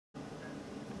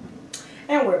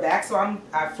And we're back. So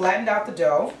I flattened out the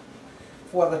dough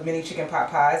for the mini chicken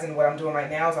pot pies, and what I'm doing right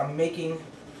now is I'm making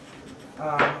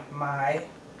for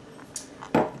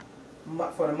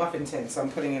the muffin tin. So I'm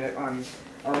putting it on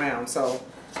around. So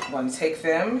I'm going to take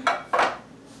them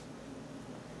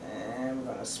and we're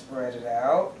going to spread it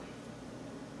out.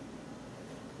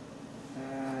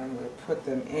 And we'll put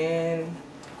them in.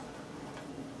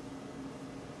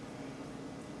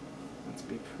 Let's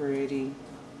be pretty.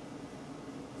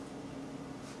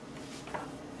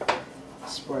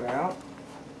 Spread out.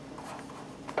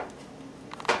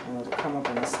 And it'll come up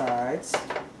on the sides.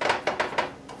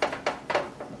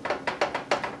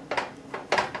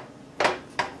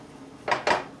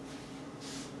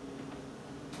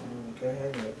 And go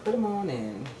ahead and put them on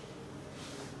in.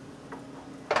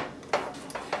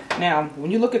 Now,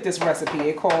 when you look at this recipe,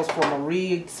 it calls for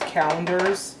Marie's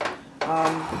Calendar's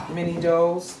mini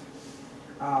doughs,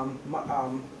 her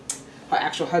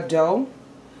dough.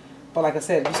 But like I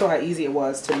said, you saw how easy it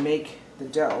was to make the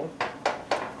dough.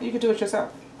 You could do it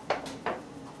yourself.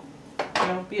 You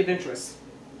know, be adventurous.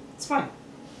 It's fun.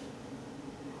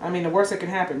 I mean, the worst that can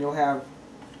happen, you'll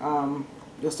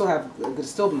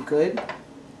still be good,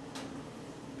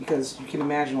 because you can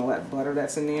imagine all that butter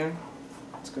that's in there.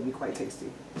 It's going to be quite tasty.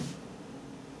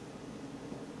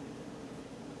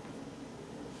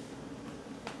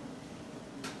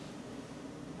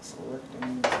 So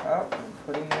lifting these up and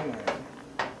putting them in.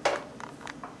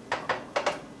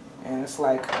 And it's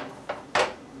like,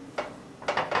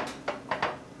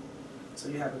 so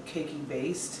you have a cakey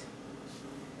base,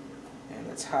 and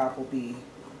the top will be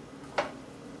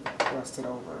crusted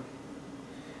over.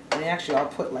 And actually I'll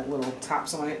put like little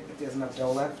tops on it if there's enough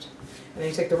dough left. And then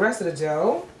you take the rest of the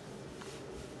dough,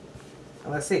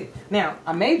 and let's see. Now,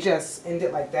 I may just end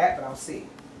it like that, but I'll see.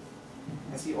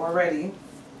 And see, already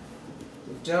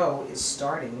the dough is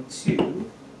starting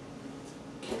to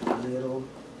get a little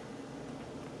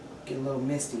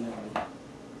misty on me.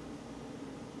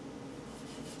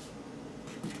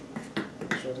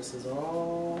 Make sure this is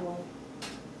all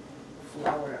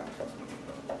floured out.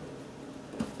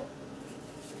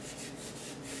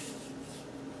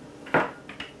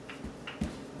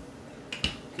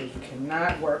 Because you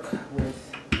cannot work with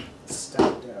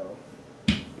stuffed dough.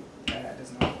 That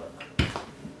does not work.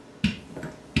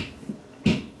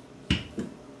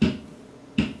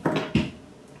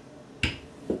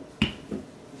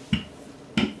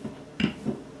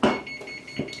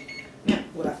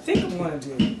 To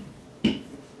do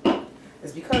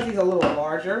is, because these are a little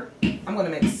larger, I'm going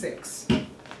to make 6,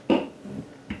 and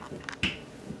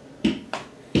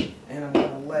I'm going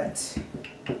to let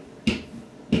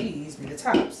these be the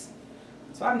tops.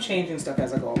 So I'm changing stuff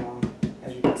as I go along,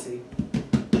 as you can see.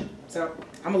 So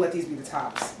I'm going to let these be the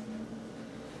tops,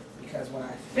 because what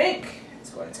I think is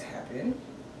going to happen,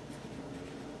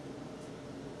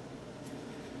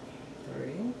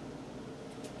 3,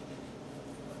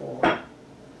 4.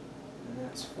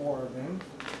 That's 4 of them.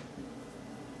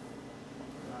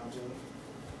 And I'll do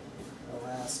the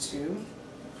last 2.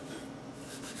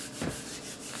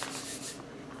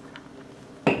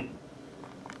 Put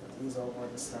these over on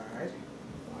the side.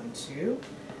 1, 2,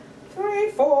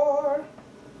 3, 4.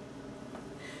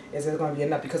 Is it going to be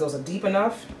enough? Because those are deep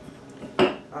enough,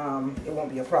 it won't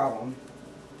be a problem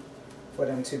for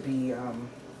them to be,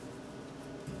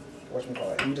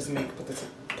 whatchamacallit. You just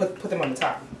put them on the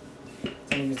top. I'm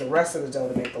going to use the rest of the dough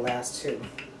to make the last 2.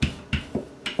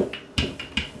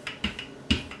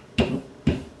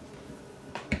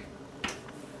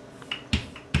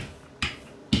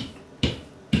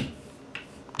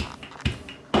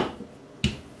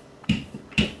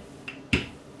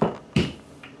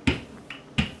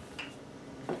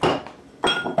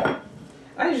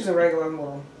 I use a regular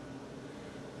little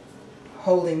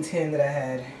holding tin that I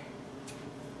had.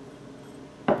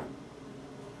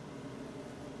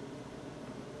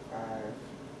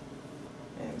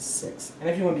 6. And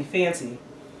if you want to be fancy, you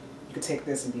could take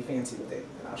this and be fancy with it.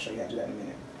 And I'll show you how to do that in a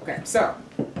minute. Okay, so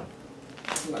I'm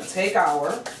going to take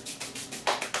our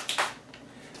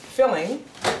filling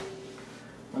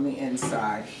on the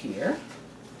inside here.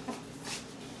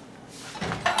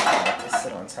 Let this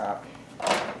sit on top,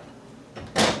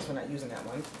 because we're not using that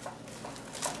one.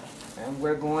 And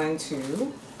we're going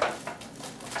to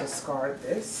discard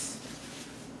this.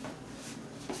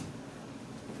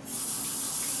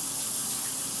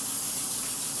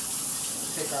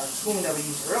 Take our spoon that we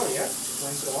used earlier,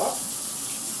 rinse it off.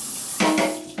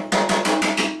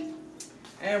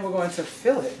 And we're going to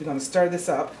fill it. We're going to stir this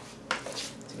up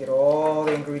to get all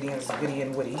the ingredients goody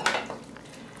and woody.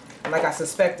 And like I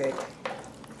suspected,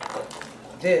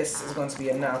 this is going to be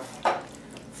enough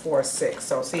 4, 6.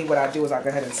 So see what I do is I go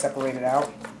ahead and separate it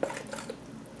out.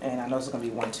 And I know it's going to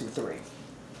be 1, 2, 3.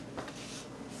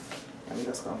 And we're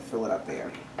just going to fill it up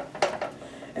there.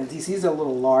 And these are a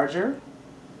little larger,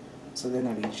 so they're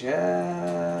going to be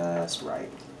just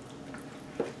right.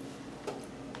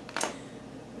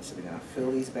 So we're going to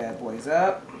fill these bad boys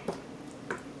up.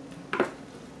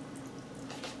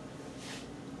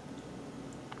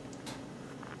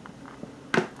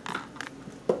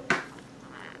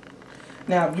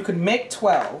 Now, you can make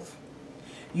 12.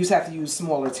 You just have to use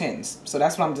smaller tins. So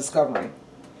that's what I'm discovering.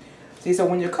 See, so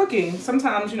when you're cooking,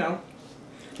 sometimes, you know,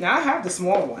 now I have the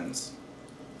small ones.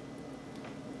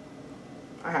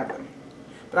 I have them.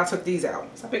 But I took these out.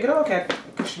 So I figured, oh, okay,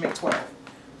 I should make 12.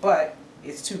 But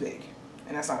it's too big.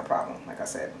 And that's not a problem, like I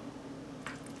said.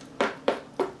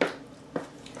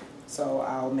 So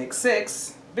I'll make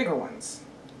 6 bigger ones.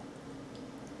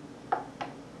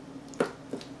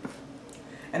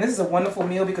 And this is a wonderful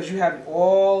meal because you have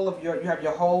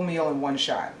your whole meal in one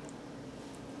shot.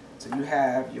 So you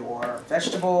have your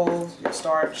vegetables, your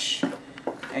starch,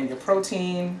 and your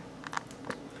protein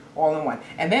all in one.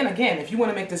 And then again, if you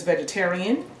want to make this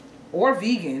vegetarian or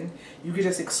vegan, you could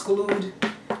just exclude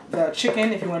the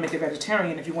chicken if you want to make it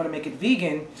vegetarian. If you want to make it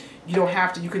vegan, you don't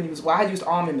have to. You can use, well, I used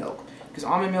almond milk. Because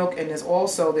almond milk, and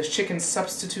there's chicken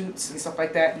substitutes and stuff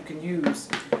like that you can use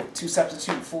to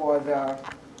substitute for the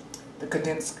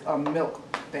condensed milk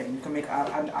thing. You can make,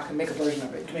 I can make a version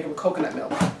of it. You can make it with coconut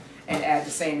milk and add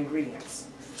the same ingredients.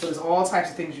 So there's all types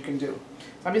of things you can do.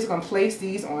 So I'm just going to place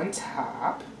these on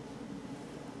top.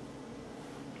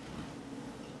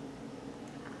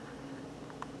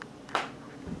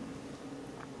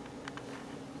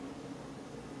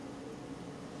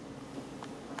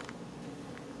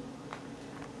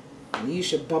 And these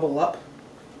should bubble up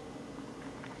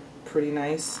pretty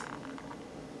nice.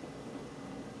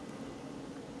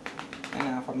 And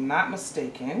now, if I'm not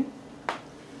mistaken,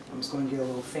 I'm just going to get a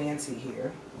little fancy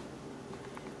here,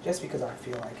 just because I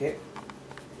feel like it.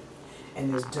 And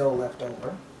there's dough left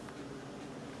over.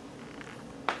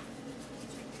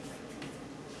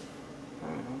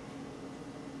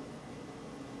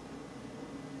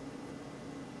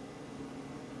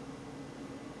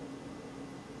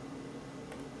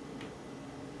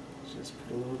 Just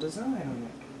put a little design on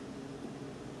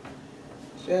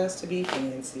it, just to be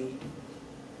fancy.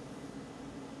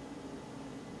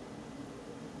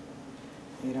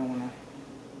 You don't want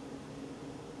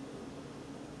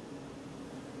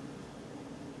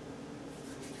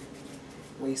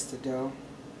to waste the dough.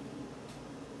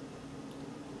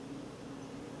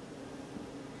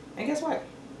 And guess what?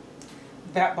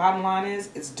 That bottom line is,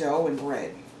 it's dough and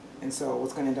bread. And so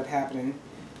what's going to end up happening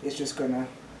is just going to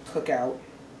cook out,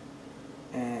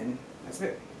 and that's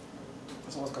it.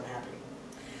 That's what's going to happen.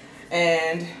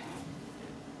 And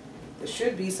there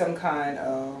should be some kind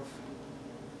of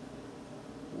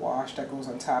wash that goes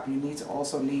on top. You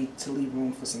also need to leave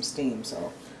room for some steam,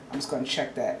 so I'm just going to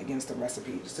check that against the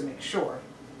recipe just to make sure.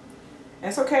 And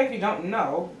it's okay if you don't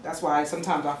know. That's why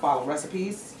sometimes I follow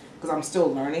recipes, because I'm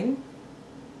still learning.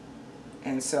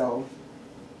 And so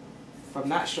if I'm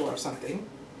not sure of something,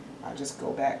 I just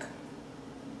go back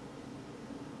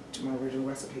to my original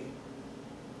recipe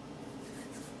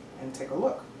and take a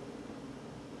look.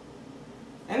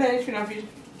 And then if you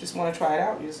just want to try it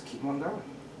out, you just keep on going.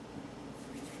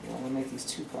 You don't want to make these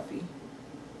too puffy.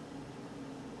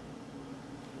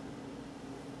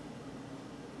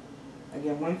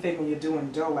 Again, one thing when you're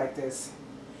doing dough like this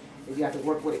is you have to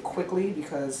work with it quickly,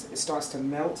 because it starts to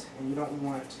melt and you don't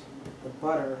want the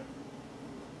butter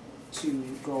to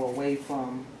go away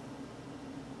from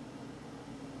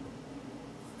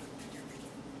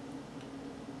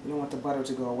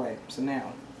So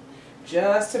now,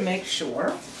 just to make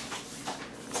sure,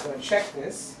 I'm going to check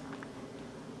this.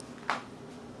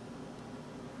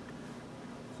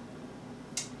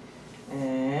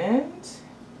 And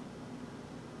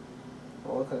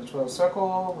we'll cut a 12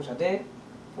 circle, which I did,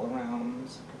 4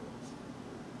 rounds.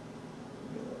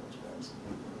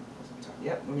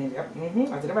 Yep, I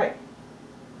did it right.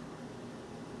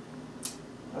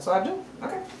 That's all I do.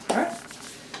 Okay, all right.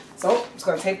 So I'm just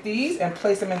gonna take these and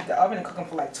place them in the oven and cook them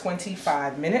for like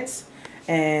 25 minutes.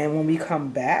 And when we come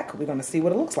back, we're gonna see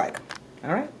what it looks like.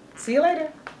 All right, see you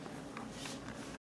later.